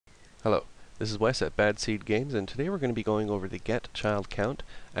Hello, this is Wes at Bad Seed Games, and today we're going to be going over the getChildCount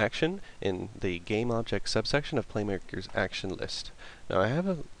action in the GameObject subsection of Playmaker's action list. Now I have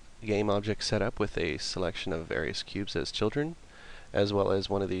a GameObject set up with a selection of various cubes as children, as well as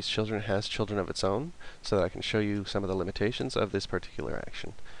one of these children has children of its own, so that I can show you some of the limitations of this particular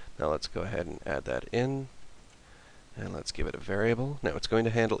action. Now let's go ahead and add that in, and let's give it a variable. Now it's going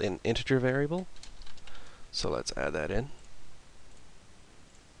to handle an integer variable, so let's add that in.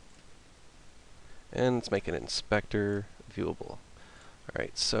 And let's make an inspector viewable.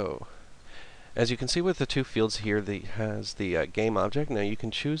 Alright, so as you can see with the two fields here, has the game object. Now you can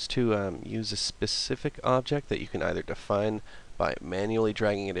choose to use a specific object that you can either define by manually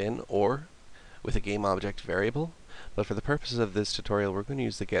dragging it in or with a game object variable. But for the purposes of this tutorial, we're going to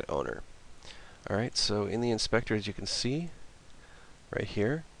use the getOwner. Alright, so in the inspector, as you can see right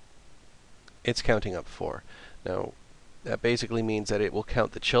here, it's counting up 4. Now that basically means that it will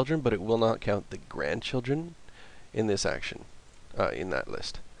count the children, but it will not count the grandchildren in this action, in that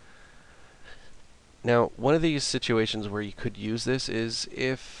list. Now, one of these situations where you could use this is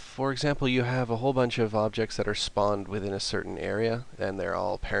if, for example, you have a whole bunch of objects that are spawned within a certain area, and they're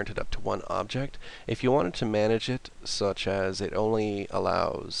all parented up to one object. If you wanted to manage it, such as it only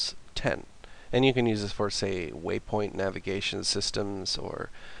allows 10, and you can use this for, say, waypoint navigation systems, or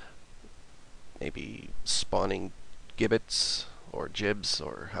maybe spawning gibbets or jibs,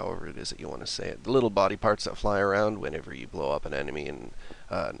 or however it is that you want to say it. The little body parts that fly around whenever you blow up an enemy in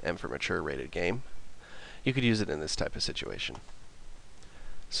an M for Mature rated game. You could use it in this type of situation.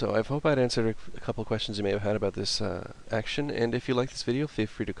 So I hope I'd answered a couple questions you may have had about this action, and if you like this video, feel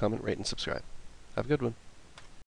free to comment, rate, and subscribe. Have a good one.